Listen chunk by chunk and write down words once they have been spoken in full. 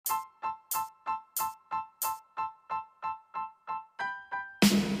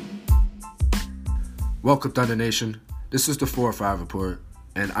Welcome, Thunder Nation. This is the 4-5 report,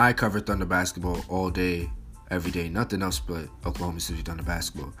 and I cover Thunder basketball all day, every day. Nothing else but Oklahoma City Thunder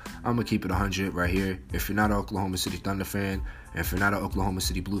basketball. I'm going to keep it 100 right here. If you're not an Oklahoma City Thunder fan, and if you're not an Oklahoma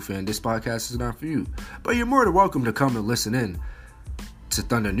City Blue fan, this podcast is not for you. But you're more than welcome to come and listen in to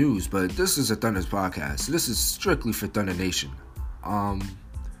Thunder News, but this is a Thunder's podcast. This is strictly for Thunder Nation.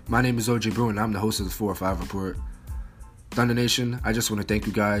 My name is OJ Bruin. I'm the host of the 4-5 report. Thunder Nation, I just want to thank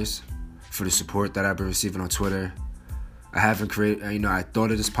you guys for the support that I've been receiving on Twitter. I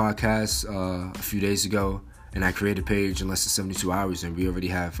thought of this podcast a few days ago, and I created a page in less than 72 hours, and we already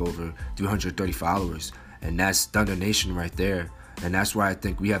have over 330 followers, and that's Thunder Nation right there, and that's why I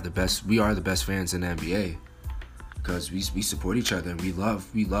think we are the best fans in the NBA, because we support each other, and we love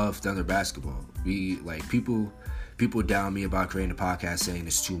Thunder basketball. People down me about creating a podcast saying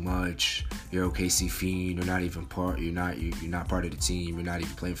it's too much. You're OKC fiend. You're not part of the team. You're not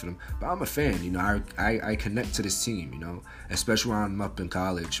even playing for them. But I'm a fan. I connect to this team. Especially when I'm up in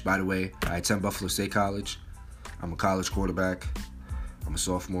college. By the way, I attend Buffalo State College. I'm a college quarterback. I'm a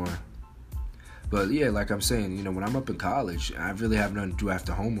sophomore. But yeah, like I'm saying, when I'm up in college, I really have nothing to do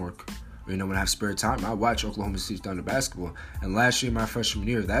after homework. When I have spare time, I watch Oklahoma City Thunder basketball. And last year, my freshman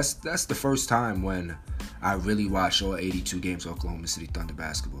year, that's the first time when I really watched all 82 games of Oklahoma City Thunder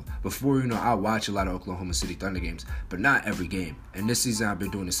basketball. Before, I watch a lot of Oklahoma City Thunder games, but not every game. And this season, I've been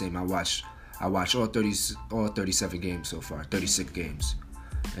doing the same. I watch all 37 games so far, 36 games,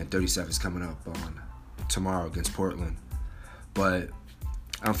 and 37 is coming up on tomorrow against Portland. But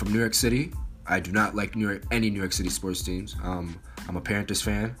I'm from New York City. I do not like any New York City sports teams. I'm a Panthers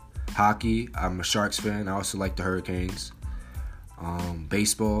fan. Hockey, I'm a Sharks fan. I also like the Hurricanes.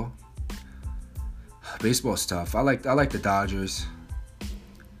 Baseball's tough. I like the Dodgers.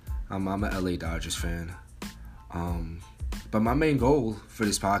 I'm a LA Dodgers fan. But my main goal for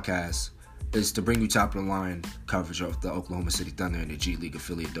this podcast is to bring you top of the line coverage of the Oklahoma City Thunder and the G League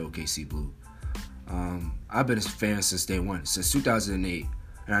affiliate, the OKC Blue. I've been a fan since day one, since 2008,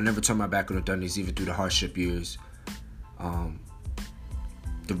 and I never turned my back on the Thunders, even through the hardship years.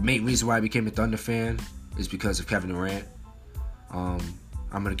 The main reason why I became a Thunder fan is because of Kevin Durant. I'm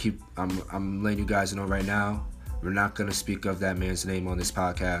letting you guys know right now, we're not gonna speak of that man's name on this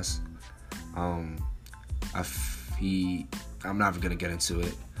podcast. I'm not even gonna get into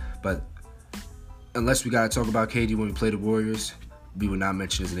it. But unless we gotta talk about KD when we play the Warriors, we will not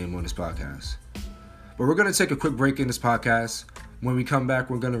mention his name on this podcast. But we're gonna take a quick break in this podcast. When we come back,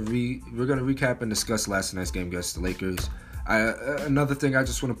 we're gonna recap and discuss last night's game against the Lakers. Another thing I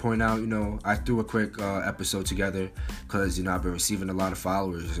just want to point out, I threw a quick episode together because, I've been receiving a lot of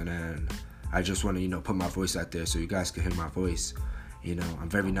followers, and then I just want to, put my voice out there so you guys can hear my voice. I'm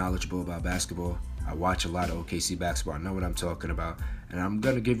very knowledgeable about basketball. I watch a lot of OKC basketball. I know what I'm talking about, and I'm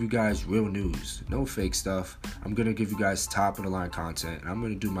going to give you guys real news, no fake stuff. I'm going to give you guys top-of-the-line content, and I'm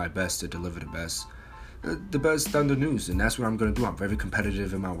going to do my best to deliver the best Thunder news, and that's what I'm going to do. I'm very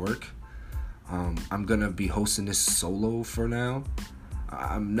competitive in my work. I'm going to be hosting this solo for now.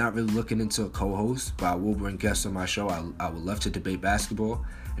 I'm not really looking into a co-host, but I will bring guests on my show. I would love to debate basketball.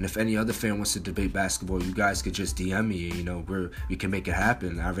 And if any other fan wants to debate basketball, you guys could just DM me. We can make it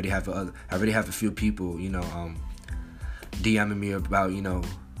happen. I already have a few people, DMing me about,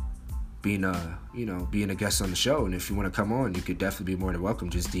 being a guest on the show. And if you want to come on, you could definitely be more than welcome.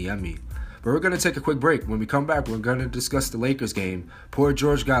 Just DM me. But we're going to take a quick break. When we come back, we're going to discuss the Lakers game. Poor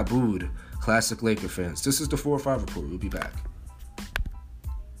George got booed. Classic Laker fans. This is the 4-5 report. We'll be back.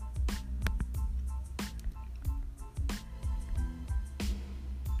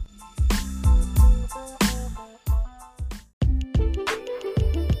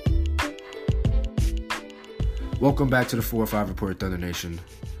 Welcome back to the 4-5 report, Thunder Nation.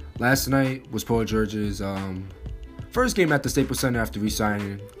 Last night was Paul George's first game at the Staples Center after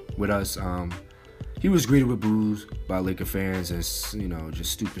re-signing with us. He was greeted with boos by Laker fans and,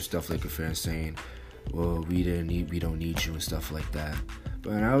 just stupid stuff Laker fans saying, well, we don't need you and stuff like that.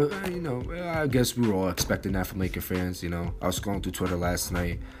 But, I guess we were all expecting that from Laker fans, I was scrolling through Twitter last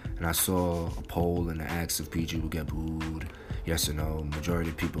night and I saw a poll and it asked if PG would get booed, yes or no. Majority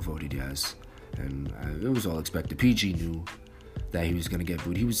of people voted yes. And it was all expected. PG knew that he was going to get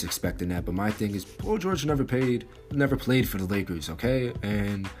booed. He was expecting that. But my thing is, Paul George never played for the Lakers, okay?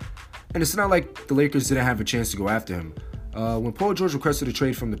 And it's not like the Lakers didn't have a chance to go after him. When Paul George requested a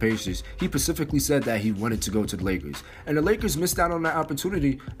trade from the Pacers, he specifically said that he wanted to go to the Lakers. And the Lakers missed out on that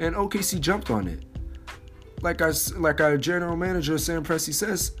opportunity, and OKC jumped on it. Like our general manager, Sam Presti,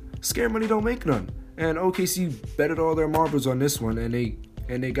 says, scared money don't make none. And OKC betted all their marbles on this one, and they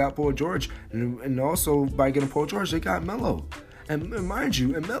got Paul George. And also, by getting Paul George, they got Melo. And mind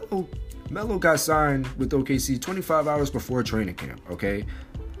you, and Melo got signed with OKC 25 hours before training camp, okay?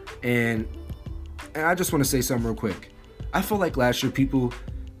 And I just want to say something real quick. I feel like last year people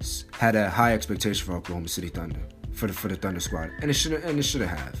had a high expectation for Oklahoma City Thunder, for the Thunder squad, and it shouldn't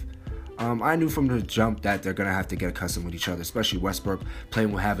have. I knew from the jump that they're gonna have to get accustomed with each other, especially Westbrook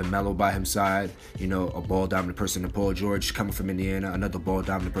playing with having Melo by his side. You know, a ball dominant person, and Paul George coming from Indiana, another ball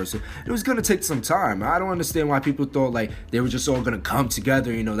dominant person. It was gonna take some time. I don't understand why people thought like they were just all gonna come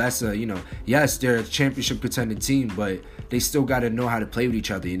together. You know, that's yes, they're a championship contending team, but they still got to know how to play with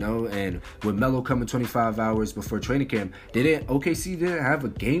each other. You know, and with Melo coming 25 hours before training camp, OKC didn't have a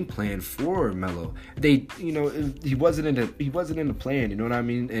game plan for Melo. He wasn't in the plan. You know what I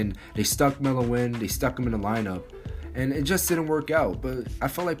mean? And they stuck Melo in. They stuck him in the lineup, and it just didn't work out. But I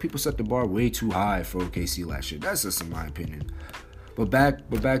felt like people set the bar way too high for OKC last year. That's just in my opinion. But back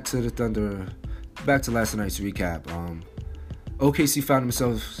to the Thunder. Back to last night's recap. OKC found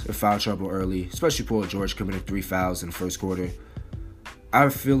themselves in foul trouble early, especially Paul George committing 3 fouls in the first quarter. I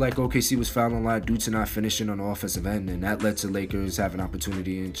feel like OKC was fouling a lot due to not finishing on the offensive end, and that led to Lakers having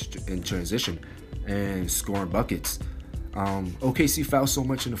opportunity in transition and scoring buckets. OKC fouled so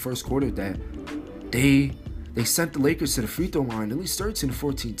much in the first quarter that they sent the Lakers to the free throw line at least 13 to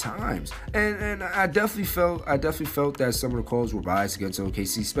 14 times. And I definitely felt that some of the calls were biased against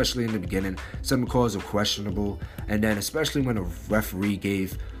OKC, especially in the beginning. Some of the calls were questionable. And then especially when a referee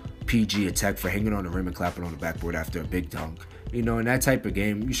gave PG a tech for hanging on the rim and clapping on the backboard after a big dunk. You know, in that type of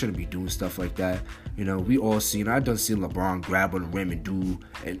game, you shouldn't be doing stuff like that. You know, I done seen LeBron grab on the rim and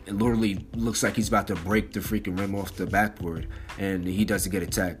it literally looks like he's about to break the freaking rim off the backboard, and he doesn't get a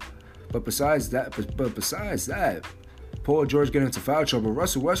tech. But besides that, Paul George getting into foul trouble.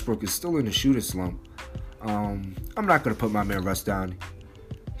 Russell Westbrook is still in the shooting slump. I'm not going to put my man Russ down.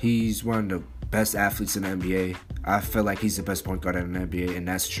 He's one of the best athletes in the NBA. I feel like he's the best point guard in the NBA, and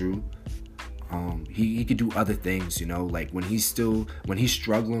that's true. He could do other things, you know, like when he's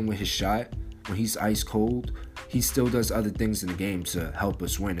struggling with his shot, when he's ice cold, he still does other things in the game to help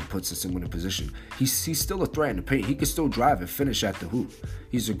us win and puts us in winning position. He's still a threat in the paint. He can still drive and finish at the hoop.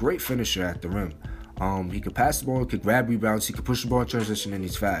 He's a great finisher at the rim. He could pass the ball, he could grab rebounds, he could push the ball in transition, and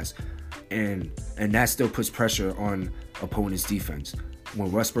he's fast. And that still puts pressure on opponents' defense.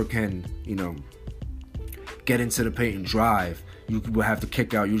 When Westbrook can, get into the paint and drive, you will have to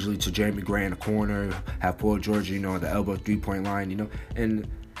kick out usually to Jeremy Grant in the corner, have Paul George, on the elbow 3-point line, and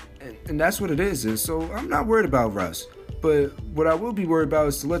that's what it is. And so I'm not worried about Russ. But what I will be worried about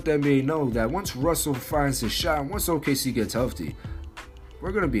is to let the NBA know that once Russell finds his shot, once OKC gets healthy,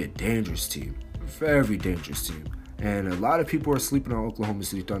 we're going to be a dangerous team, a very dangerous team. And a lot of people are sleeping on Oklahoma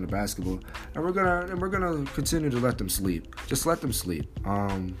City Thunder basketball, and we're gonna continue to let them sleep. Just let them sleep.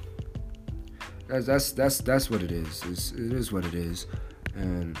 That's what it is. It is what it is,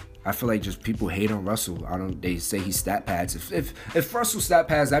 and I feel like just people hate on Russell. They say he stat pads. If Russell stat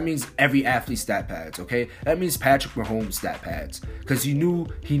pads, that means every athlete stat pads. Okay, that means Patrick Mahomes stat pads, because he knew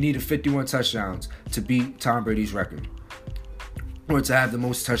he needed 51 touchdowns to beat Tom Brady's record, or to have the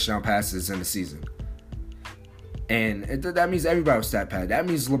most touchdown passes in the season. And that means everybody was stat pad. That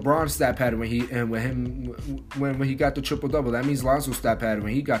means LeBron stat pad when he got the triple double. That means Lonzo stat pad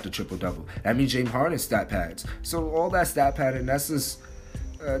when he got the triple double. That means James Harden stat pads. So all that stat pad, and that's just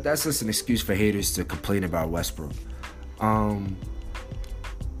an excuse for haters to complain about Westbrook. And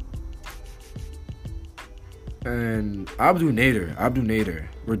Abdul Nader,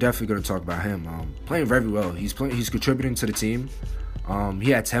 we're definitely gonna talk about him. Playing very well. He's contributing to the team.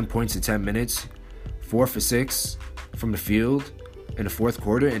 He had 10 points in 10 minutes. 4 for 6 from the field in the fourth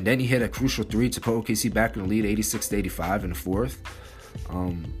quarter, and then he hit a crucial 3 to put OKC back in the lead, 86-85 in the fourth.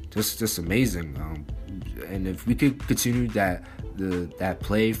 Just amazing. And if we could continue that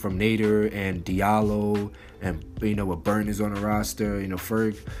play from Nader and Diallo, and with Burton is on the roster,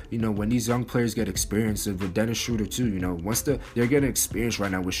 Ferg, when these young players get experience, with Dennis Schroeder too, once they're getting experience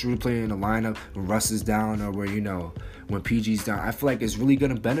right now with Schroeder playing in the lineup when Russ is down, or when PG's down, I feel like it's really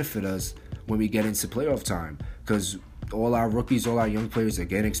gonna benefit us when we get into playoff time, because all our rookies, all our young players are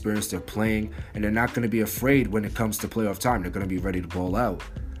getting experience, they're playing, and they're not going to be afraid when it comes to playoff time. They're going to be ready to ball out.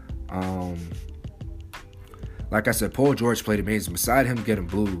 Like I said, Paul George played amazing. Beside him getting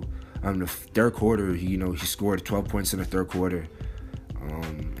blue, the third quarter, he scored 12 points in the third quarter,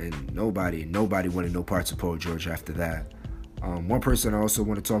 and nobody wanted no parts of Paul George after that. One person I also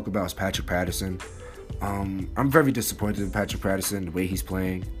want to talk about is Patrick Patterson. I'm very disappointed in Patrick Patterson, the way he's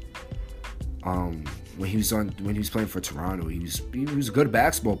playing. When he was playing for Toronto, he was a good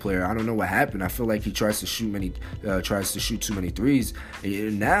basketball player. I don't know what happened. I feel like he tries to shoot too many threes.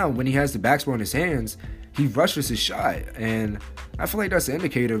 And now when he has the basketball in his hands, he rushes his shot, and I feel like that's an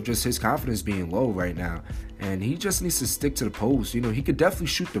indicator of just his confidence being low right now. And he just needs to stick to the post. He could definitely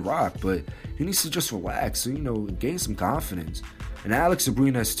shoot the rock, but he needs to just relax, gain some confidence. And Alex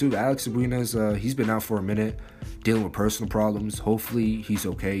Abrines, too. Alex Abrines, he's been out for a minute, dealing with personal problems. Hopefully, he's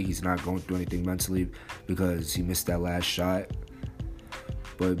okay. He's not going through anything mentally because he missed that last shot.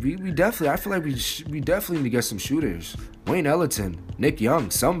 But we definitely, I feel like we definitely need to get some shooters. Wayne Ellington, Nick Young,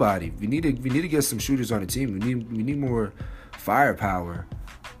 somebody. We need to get some shooters on the team. We need more firepower.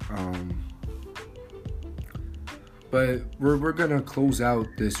 But we're gonna close out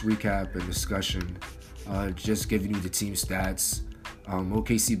this recap and discussion, just giving you the team stats.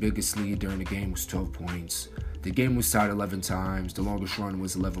 OKC biggest lead during the game was 12 points. The game was tied 11 times. The longest run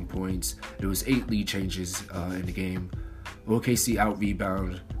was 11 points. There was 8 lead changes in the game. OKC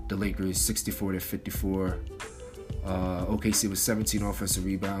out-rebounded the Lakers 64-54. OKC was 17 offensive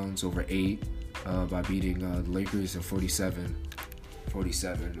rebounds over 8 by beating the Lakers, and 47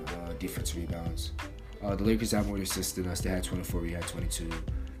 defensive rebounds. The Lakers had more assists than us. They had 24. We had 22.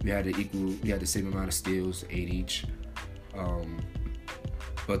 We had the same amount of steals, 8 each.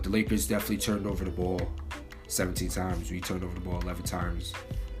 But the Lakers definitely turned over the ball 17 times. We turned over the ball 11 times.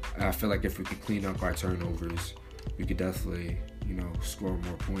 I feel like if we could clean up our turnovers, we could definitely, score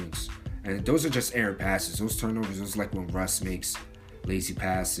more points. And those are just errant passes. Those turnovers, those like when Russ makes lazy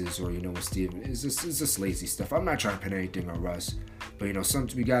passes, or when Steven, it's just lazy stuff. I'm not trying to pin anything on Russ, but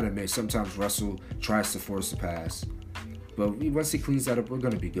we gotta admit sometimes Russell tries to force the pass. But once he cleans that up, we're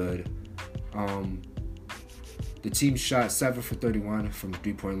gonna be good. The team shot 7 for 31 from the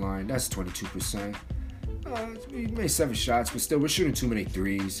 3-point line. That's 22%. We made 7 shots, but still we're shooting too many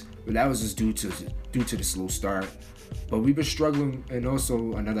threes. But that was just due to the slow start. But we've been struggling, and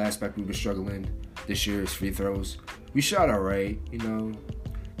also another aspect we've been struggling this year is free throws. We shot all right,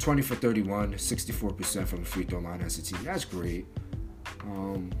 20 for 31, 64% from the free throw line as a team. That's great.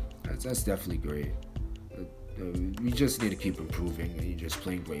 That's definitely great. We just need to keep improving and just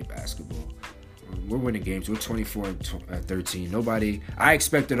playing great basketball. We're winning games. We're 24-13. I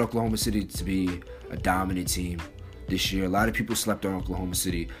expected Oklahoma City to be a dominant team this year. A lot of people slept on Oklahoma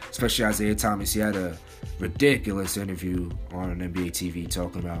City, especially Isaiah Thomas. He had a ridiculous interview on NBA TV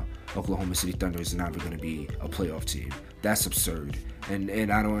talking about Oklahoma City Thunder is never going to be a playoff team. That's absurd.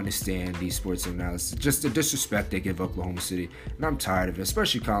 And I don't understand these sports analysts. Just the disrespect they give Oklahoma City. And I'm tired of it,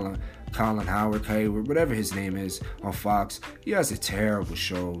 especially Colin Howard, whatever his name is, on Fox. He has a terrible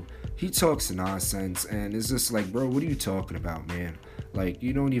show. He talks nonsense, and it's just like, bro, what are you talking about, man? Like,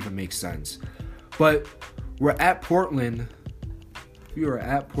 you don't even make sense. But we're at Portland. We are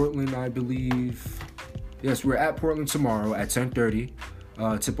at Portland, I believe. Yes, we're at Portland tomorrow at 10:30,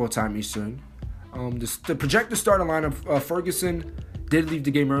 tip-off time Eastern. The projected starting lineup, Ferguson did leave the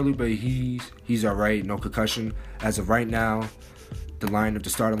game early, but he's all right, no concussion. As of right now, the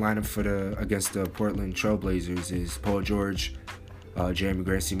starting lineup against the Portland Trailblazers is Paul George, Jeremy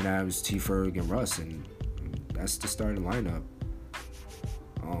Grant, Steven Adams, T. Ferg, and Russ, and that's the starting lineup.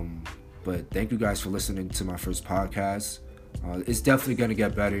 But thank you guys for listening to my first podcast. It's definitely going to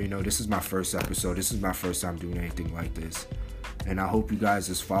get better. This is my first episode. This is my first time doing anything like this. And I hope you guys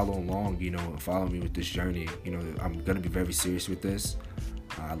just follow along, and follow me with this journey. I'm going to be very serious with this.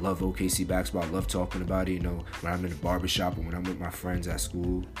 I love OKC basketball. I love talking about it, when I'm in the barbershop and when I'm with my friends at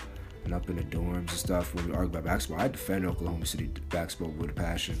school and up in the dorms and stuff. When we argue about basketball, I defend Oklahoma City basketball with a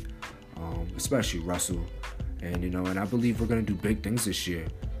passion, especially Russell. And, and I believe we're going to do big things this year.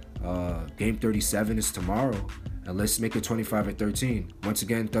 Game 37 is tomorrow. And let's make it 25-13. Once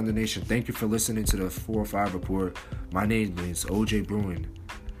again, Thunder Nation, thank you for listening to the 4-5 report. My name is OJ Bruin,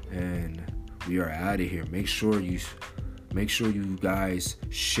 and we are out of here. Make sure you guys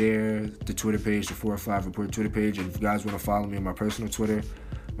share the Twitter page, the 4-5 report Twitter page. And if you guys want to follow me on my personal Twitter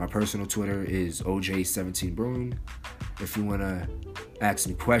is OJ17Bruin. If you want to ask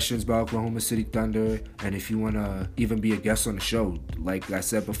me questions about Oklahoma City Thunder, and if you want to even be a guest on the show, like I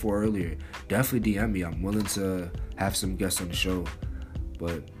said before earlier, definitely DM me. I'm willing to have some guests on the show.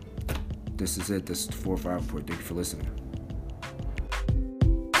 But this is it. This is the 4-5 report. Thank you for listening.